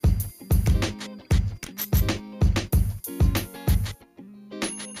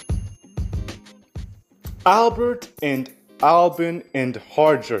Albert and Albin and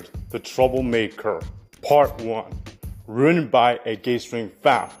Harjard, the Troublemaker, Part 1. Written by a gay string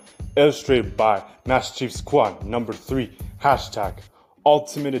fan. Illustrated by Master Chief Squad, number 3, hashtag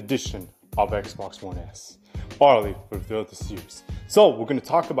Ultimate Edition of Xbox One S. Barley revealed the series. So we're going to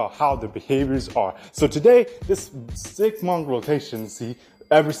talk about how the behaviors are. So today, this 6-month rotation,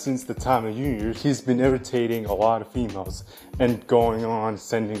 ever since the time of New Year, he's been irritating a lot of females and going on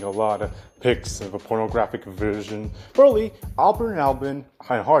sending a lot of pics of a pornographic version. Early, Albert and Albin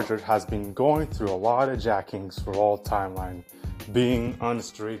and Harjard has been going through a lot of jackings for all timeline, being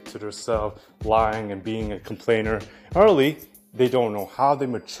unstraight to themselves, lying and being a complainer. Early, they don't know how they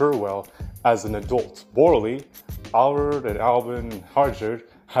mature well as an adult. Borley, Albert and Albin and Harjard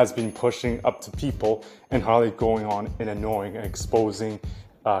has been pushing up to people and hardly going on and annoying and exposing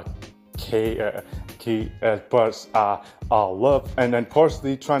love, and then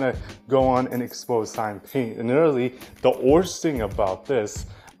partially trying to go on and expose silent pain. And really, the worst thing about this,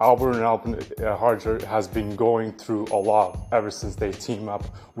 Albert and Albin Harjard has been going through a lot ever since they team up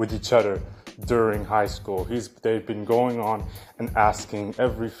with each other during high school. They've been going on and asking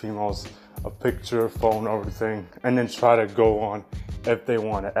every female's a picture, phone, everything, and then try to go on if they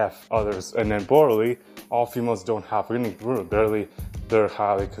want to F others. And then barely, all females don't have any room. Barely, they're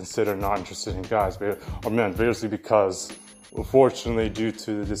highly considered not interested in guys or men, basically because, unfortunately, due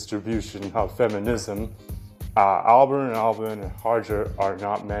to the distribution of feminism, Albert and Albin and Harjard are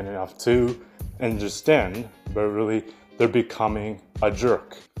not men enough to understand, but really, they're becoming a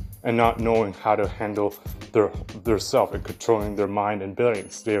jerk and not knowing how to handle their self and controlling their mind and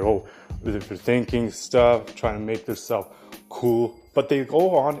feelings. They're thinking stuff, trying to make themselves cool, but they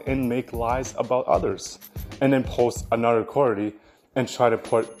go on and make lies about others, and then post another query and try to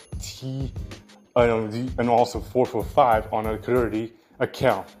put T and also 445 on a query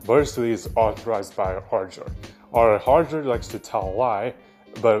account. Basically, it's authorized by Harjard. Harjard likes to tell a lie,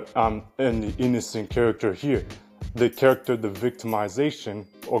 but in the innocent character here, the character, the victimization,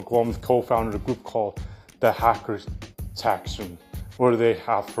 or co-founded a group called the Hackers Taction, where they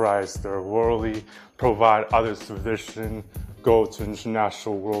authorize their worldly, provide others vision, go to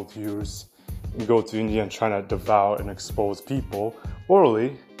international world views, and go to India and try to devour and expose people.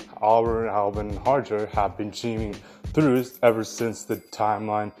 Orally, Albert and Albin and Harjard have been teaming through this ever since the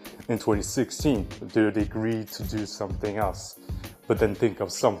timeline in 2016. They agreed to do something else, but then think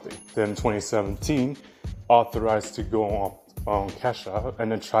of something. Then in 2017, authorized to go on Kesha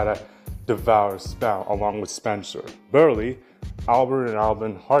and then try to devour Spam along with Spencer. Barely, Albert and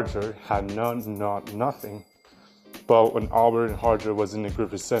Albin Harjard had nothing. But when Albert and Harjard was in the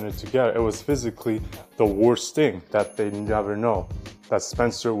group presented together, it was physically the worst thing that they never know. That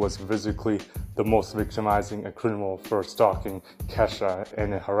Spencer was physically the most victimizing and criminal for stalking Kesha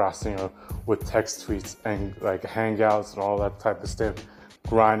and harassing her with text tweets and like hangouts and all that type of stuff,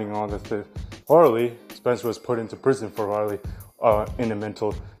 grinding on the thing. Harley, Spencer was put into prison for Harley in a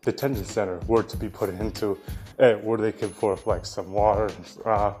mental detention center, where to be put into, where they could pour like some water,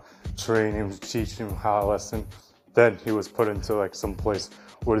 train him, teach him how a lesson. Then he was put into like some place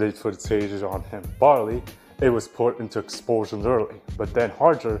where they put stages on him. Barley, it was put into expulsion early, but then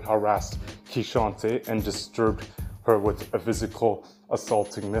Harjard harassed Kishante and disturbed her with a physical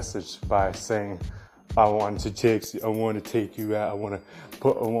assaulting message by saying, I want to take you out, what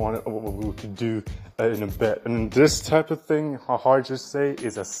we could do in a bed. And this type of thing, Harjard say,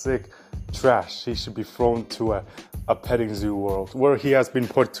 is a sick trash. He should be thrown to a petting zoo world where he has been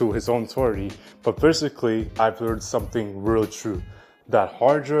put to his own authority. But basically, I've learned something real true, that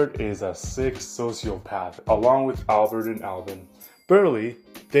Harjard is a sick sociopath, along with Albert and Albin. Barely,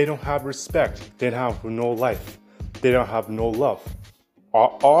 they don't have respect. They have no life. They don't have no love.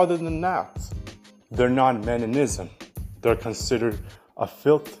 Other than that, they're not meninism. They're considered a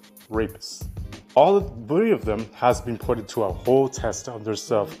filth rapist. All three of them has been put into a whole test on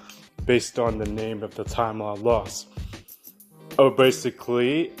themselves based on the name of the timeline laws.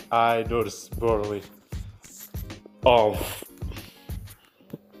 Basically, I noticed barely.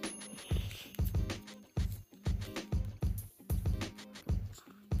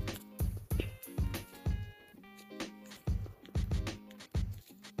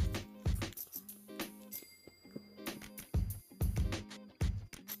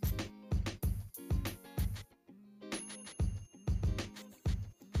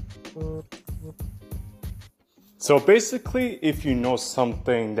 So basically, if you know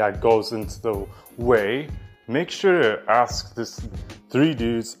something that goes into the way, make sure to ask this 3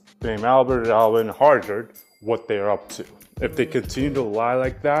 dudes named Albert, Alvin, and Harjard what they're up to. If they continue to lie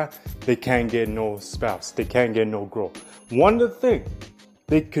like that, they can't get no spouse. They can't get no girl. One of the things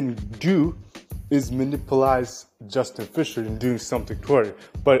they can do is manipulates Justin Fisher in doing something toward it.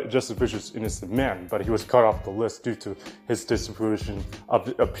 But Justin Fisher's an innocent man, but he was cut off the list due to his distribution of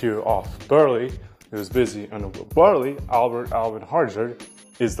the appear off. Burley, he was busy, and Burley, Albert Alvin Harjard,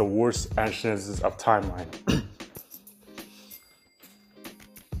 is the worst antithesis of timeline.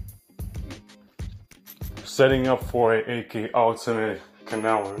 Setting up for a AK Ultimate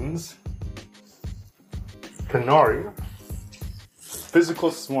Canarians. Canary,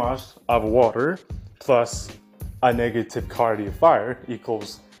 physical swash of water plus a negative cardio fire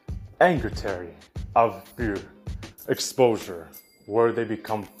equals anxiety of fear, exposure, where they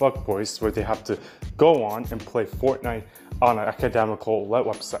become fuckboys, where they have to go on and play Fortnite on an academical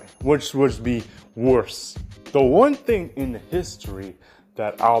website, which would be worse. The one thing in history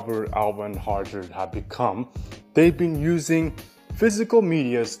that Albert Alvin Harjard have become, they've been using physical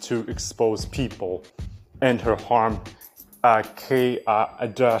medias to expose people and her harm K-M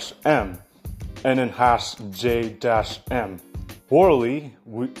and then hash J-M. Worley,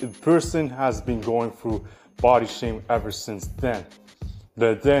 the person has been going through body shame ever since then.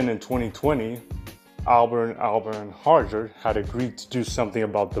 Then in 2020, Albert Alvin Harjard had agreed to do something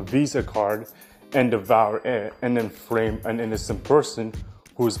about the Visa card and devour it and then frame an innocent person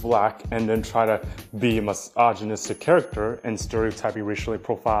who's black and then try to be a misogynistic character and stereotyping racially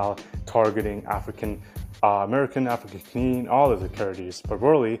profile targeting African American, African Canadian, all of the characters. But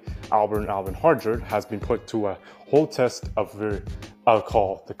really, Albert Alvin Harjard has been put to a whole test of the I'll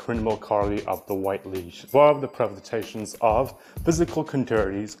call the criminal Carly of the White Leash, one of the presentations of physical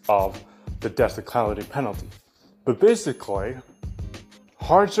contraries of the death penalty. But basically,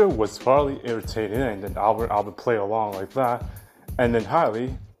 Harjard was fairly irritated, and then Albert played along like that, and then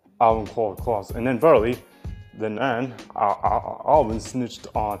Hailey, Alvin called clause, and then Burley, then Alvin snitched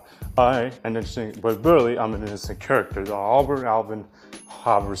on and then saying, but Burley, I'm an innocent character. Albert Alvin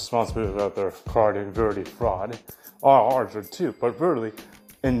have responsibility for their card and Verdi fraud. Harjard too, but Burley,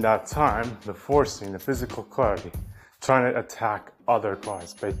 in that time, the forcing the physical clarity, trying to attack other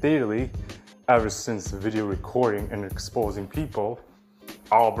cards. But daily, ever since the video recording and exposing people,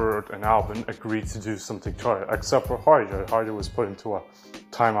 Albert and Alvin agreed to do something to it, except for Harjard. Harjard was put into a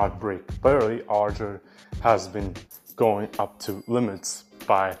timeout break. Barely, Harjard has been going up to limits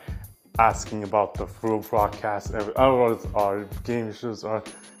by asking about the full broadcast. Our game shows are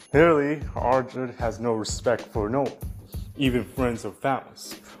clearly Harjard has no respect for no one, even friends or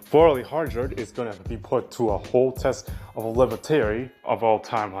families. Farley Harjard is going to be put to a whole test of a levitatary of all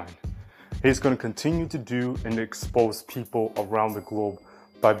timeline. He's going to continue to do and expose people around the globe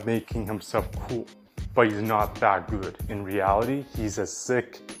by making himself cool, but he's not that good. In reality, he's a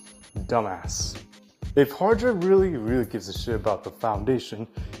sick dumbass. If Harjard really gives a shit about the foundation,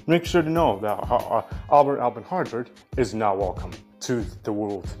 make sure to know that Albert Alvin Harjard is not welcome to the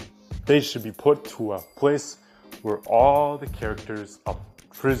world. They should be put to a place where all the characters of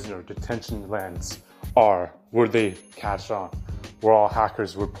prisoner detention lands are, where they catch on, where all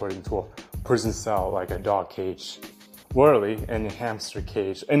hackers were put into a prison cell like a dog cage. Worley in a hamster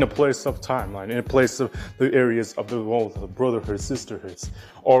cage, in a place of timeline, in a place of the areas of the world of brotherhood, sisterhoods,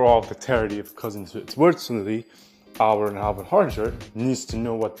 or all the territy of cousinshoods. Virtually, Albert and Alvin Harjard needs to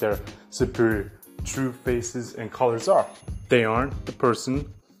know what their superior true faces and colors are. They aren't the person,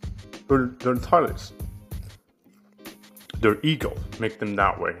 but they're titles. Their ego make them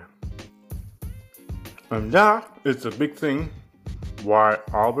that way. And that is a big thing why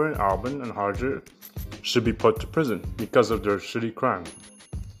Albert, Alvin, and Harjard should be put to prison because of their shitty crime.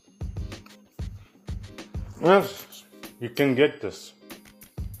 Yes, you can get this.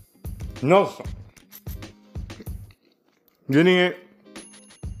 No, getting it,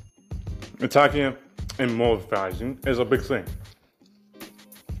 attacking it, and mobilizing is a big thing.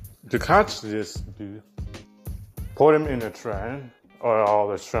 To catch this dude, put him in a train, or all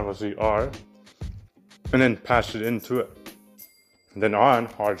the tremors are, and then pass it into it. And then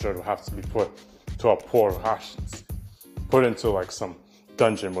Harjard will have to be put to a poor rations, put into like some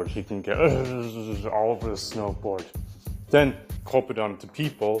dungeon where he can get all over the snowboard. Then cope it on to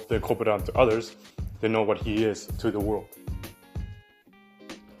people, then cope it on to others. They know what he is to the world.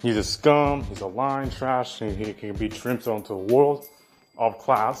 He's a scum, he's a lying trash, and he can be trimmed onto a world of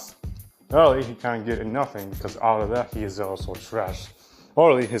class. Early, he can't get nothing because out of that, he is also trash.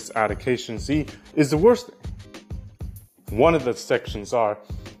 Early, his education, is the worst thing. One of the sections are,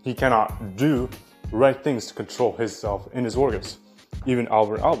 he cannot do right things to control himself and his organs. Even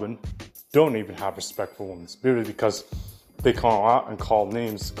Albert Alvin don't even have respect for women's beauty because they call out and call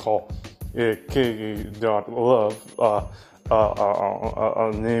names, call love,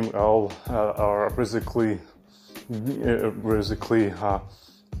 a name L, or basically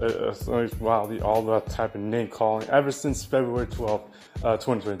all that type of name calling. Ever since February 12th,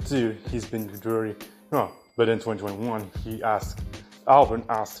 2022, he's been very, but in 2021, Alvin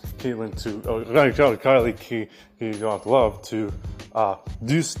asked Caitlyn Kylie Love to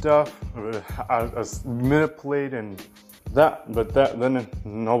do stuff, manipulate and that, but then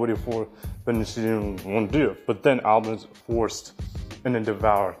then she didn't want to do it. But then Alvin's forced and then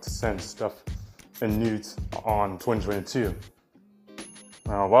Devour to send stuff and nudes on 2022.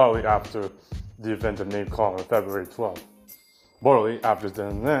 Shortly after the event of name call on February 12th. Shortly after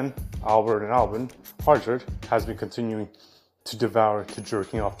then, Albert and Alvin Hartford has been continuing to devour to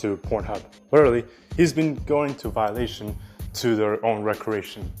jerking off to Pornhub. Literally, he's been going to violation to their own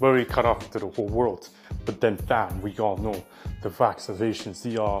recreation, very cut off to the whole world. But then fam, we all know the vaccinations,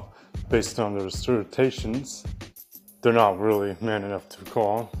 they are based on their certifications. They're not really man enough to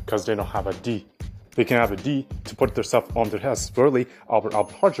call because they don't have a D. They can have a D to put their stuff on their heads. Really, Albert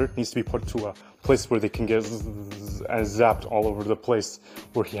Harger needs to be put to a place where they can get zapped all over the place,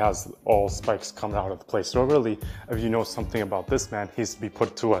 where he has all spikes coming out of the place. So really, if you know something about this man, he needs to be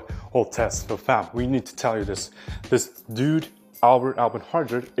put to a whole test. So fam, we need to tell you this. This dude, Albert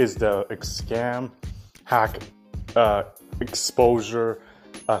Harger, is the scam, hack, exposure,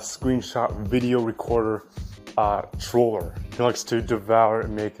 screenshot, video recorder, troller. He likes to devour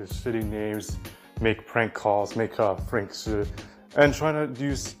and make shitty names, make prank calls, make pranks, and trying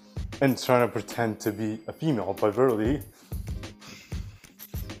to pretend to be a female, but really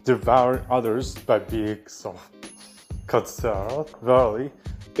devour others by being so cutthroat. Really,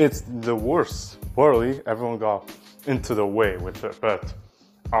 it's the worst. Really, everyone got into the way with it, but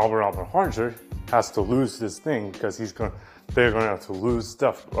Albert Harger has to lose this thing because they're gonna have to lose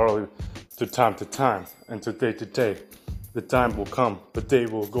stuff early to time and to day. The time will come, the day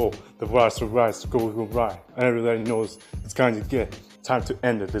will go, the rise will rise, go will rise. And everybody knows it's going to get time to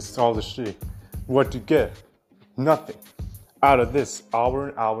end it. This is all the shit. What you get? Nothing. Out of this,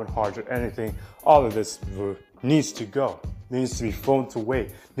 Alvin Harger, anything, all of this needs to go. They need to be thrown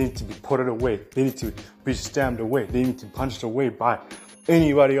away. They need to be put away. They need to be stamped away. They need to be punched away by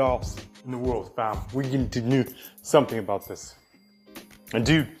anybody else in the world, fam. We need to do something about this. A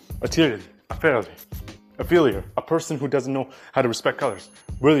dude, a failure, a person who doesn't know how to respect others.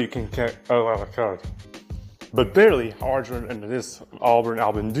 Really, you can get a lot of card. But barely, Harger and this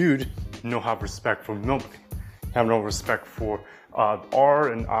Alvin dude no have respect for nobody. Have no respect for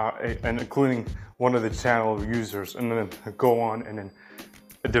and including one of the channel users, and then go on and then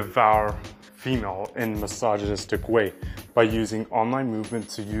devour female in misogynistic way by using online movement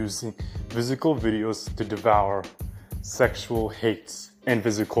to using physical videos to devour sexual hates and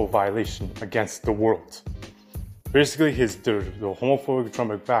physical violation against the world. Basically, the homophobic,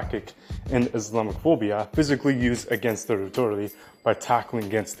 Islamic, and Islamophobia physically used against the territory by tackling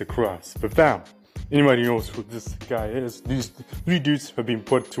against the Qurans. But fam, anybody knows who this guy is. These three dudes have been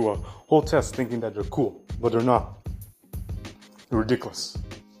put to a whole test thinking that they're cool, but they're not. They're ridiculous.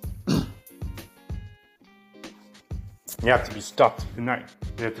 You have to be stopped tonight.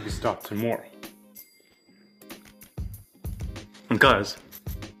 You have to be stopped tomorrow. Because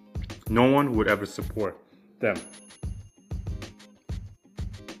no one would ever support them.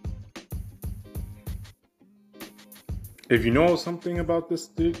 If you know something about this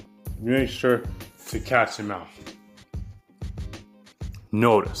dude, make sure to catch him out.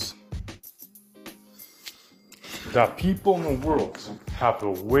 Notice that people in the world have the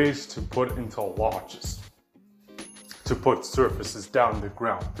ways to put into lodges, to put surfaces down the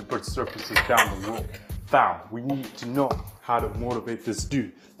ground, to put surfaces down the world. Fam, we need to know how to motivate this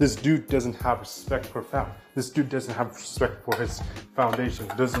dude. This dude doesn't have respect for fam. This dude doesn't have respect for his foundation.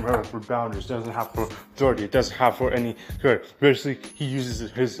 Doesn't have for boundaries. Doesn't have for authority. Doesn't have for any good. Basically, he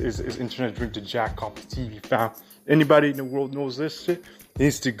uses his internet drink to jack off the TV. Fam, anybody in the world knows this shit?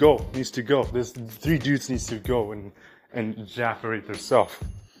 Needs to go. This three dudes needs to go and ejaculate themselves.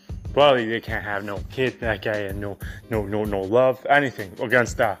 Probably they can't have no kid, that guy, and no love, anything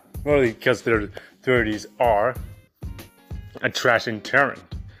against that. Probably because their 30s are a trash and tyrant,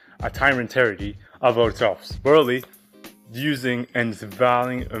 a tyrantity of ourselves. Probably using and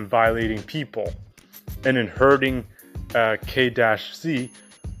violating people, and then hurting K-C's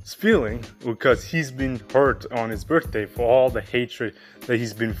feeling because he's been hurt on his birthday for all the hatred that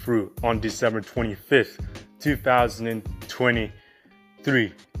he's been through on December 25th,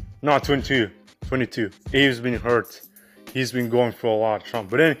 2023. Not 22. He's been hurt. He's been going through a lot of trauma.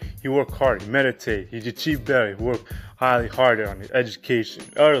 But then he worked hard, he meditated, he achieved better, he worked highly harder on his education.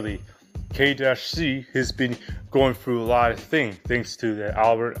 Early, K-C has been going through a lot of things thanks to the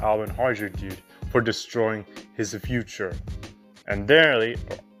Alvin Harger dude for destroying his future. And barely,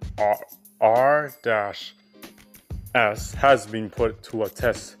 R-S has been put to a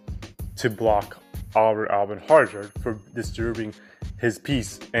test to block Albert Alvin Harjard for disturbing his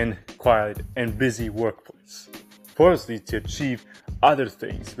peace and quiet and busy workplace, firstly to achieve other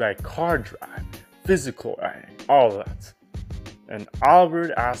things like car drive, physical adding, all that. And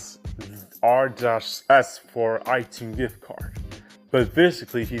Albert asks R-S for iTunes gift card, but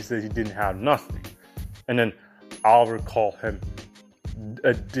basically he said he didn't have nothing. And then Albert called him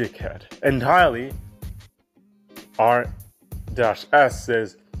a dickhead. Entirely, R-S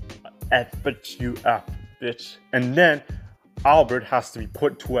says, F you up, bitch. And then Albert has to be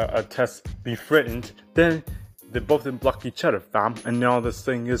put to a test, be threatened. Then they both then block each other, fam. And now this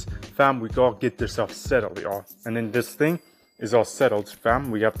thing is, fam, we all get ourselves settled, y'all. And then this thing is all settled,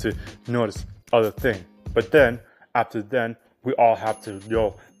 fam. We have to notice other thing. But then, after then, we all have to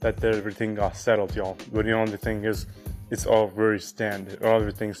know that everything got settled, y'all. But the only thing is, it's all very standard, all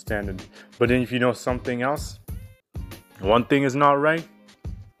everything's standard. But then if you know something else, one thing is not right.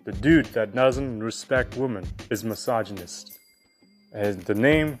 The dude that doesn't respect women is misogynist. And the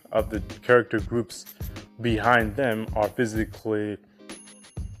name of the character groups behind them are physically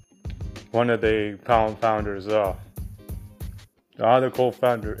one of the co-founders. The other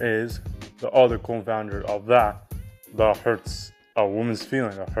co-founder is the other co-founder of that hurts a woman's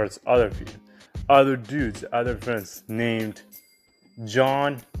feeling, that hurts other people. Other dudes, other friends named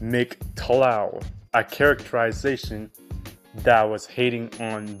John McTallow, a characterization that was hating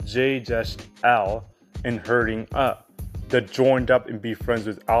on JL and hurting up, that joined up and be friends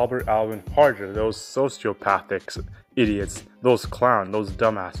with Albert Alvin Harjard, those sociopathic idiots, those clowns, those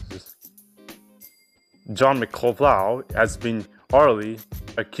dumbasses. John McTallow has been orally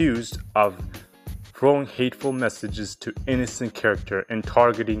accused of throwing hateful messages to innocent character and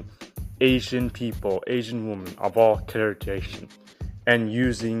targeting Asian people, Asian women of all characterization, and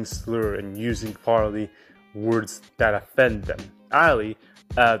using slur and using partly words that offend them. Ali,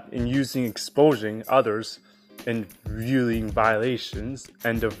 in using exposing others and viewing violations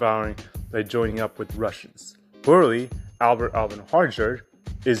and devouring by joining up with Russians. Burley, Albert Alvin Harjard,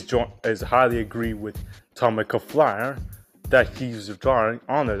 is highly agree with Tom McFlyer that he's drawing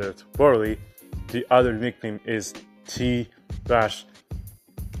on it. Burley, the other nickname is T-CKY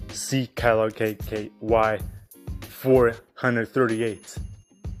 438,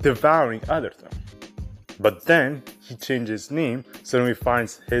 devouring others. But then he changed his name, suddenly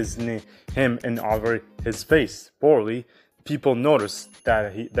finds his name, him and over his face. Poorly, people notice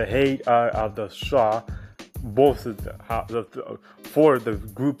that the hate of the Shah, both of four of the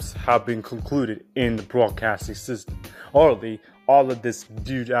groups have been concluded in the broadcasting system. Orally, all of this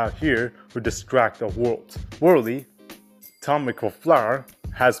dude out here who distract the world. Orally, Tom McFlyer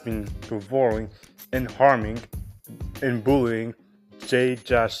has been devouring and harming and bullying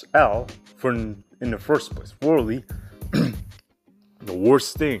JL in the first place. Worldly, the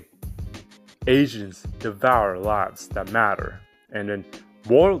worst thing, Asians devour lives that matter. And then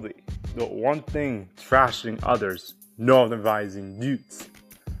worldly, the one thing trashing others, normalizing dudes.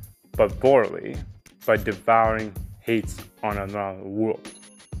 But poorly, by devouring hates on another world.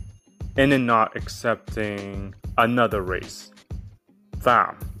 And then not accepting another race.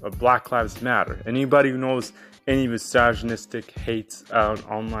 Fam, Black Lives Matter. Anybody who knows any misogynistic hates on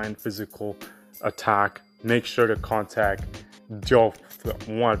online physical attack, make sure to contact Joe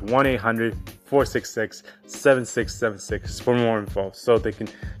 1-800-466-7676 for more info, so they can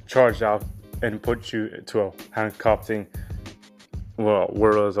charge out and put you to a handcuffing, well,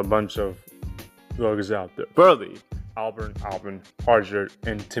 where there's a bunch of drugs out there. Burley, Albert Alvin Harjard,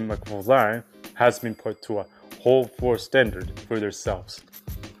 and Tim McFarlane has been put to a whole four standard for themselves.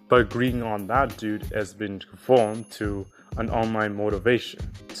 But agreeing on that dude has been conformed to an online motivation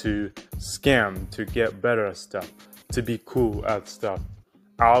to scam, to get better at stuff, to be cool at stuff.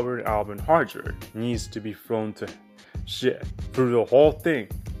 Albert Alvin Harjard needs to be thrown to shit through the whole thing,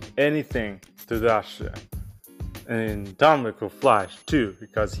 anything to that shit. And Dominic will flash too,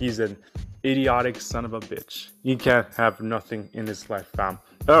 because he's an idiotic son of a bitch. He can't have nothing in his life, fam.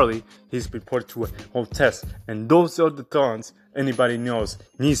 Early, he's been put to a whole test, and those are the thorns anybody knows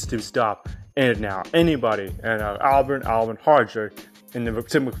needs to stop. And now, anybody, and Albert Alvin Harjard and the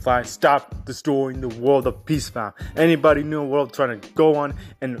Tim McFly, stop destroying the world of peace, fam. Anybody in the world trying to go on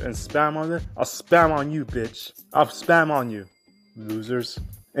and spam on it, I'll spam on you, bitch. I'll spam on you, losers.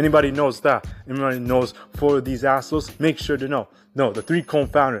 Anybody knows that? Anybody knows four of these assholes? Make sure to know. No, the three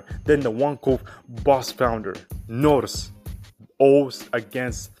co-founder, then the one co-boss founder. Notice, oaths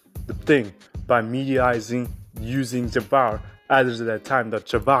against the thing by mediaizing, using Jabbar, others at that time, the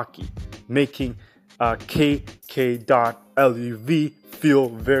Chavaki, making KK.LUV feel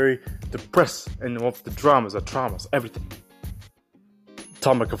very depressed and of the traumas, everything.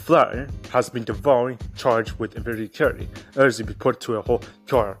 Tom McFly has been devouring, charged with irregularity, urged to be put to a whole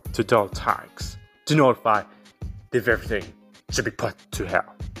car to tell tax, to notify if everything should be put to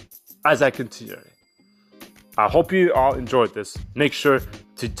hell. As I continue, I hope you all enjoyed this. Make sure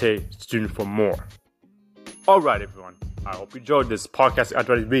to stay tuned for more. Alright everyone, I hope you enjoyed this podcast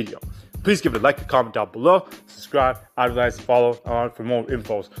advertising video. Please give it a like, a comment down below, subscribe, advertise, follow on for more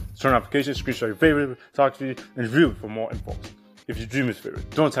infos. Turn notifications, screenshot your favorite, talk to you, and review for more infos. If your dream is favorite,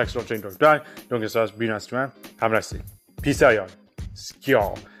 don't text, don't change, don't die, don't get started, be nice to man. Have a nice day. Peace out, y'all.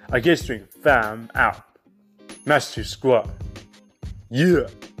 Sky'all. I get string, fam out. Master Squad. Yeah.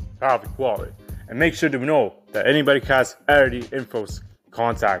 Power quality. And make sure to know that anybody has already infos,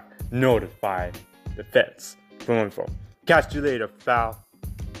 contact, notify the feds for more info. Catch you later, pal.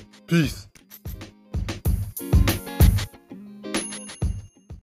 Peace.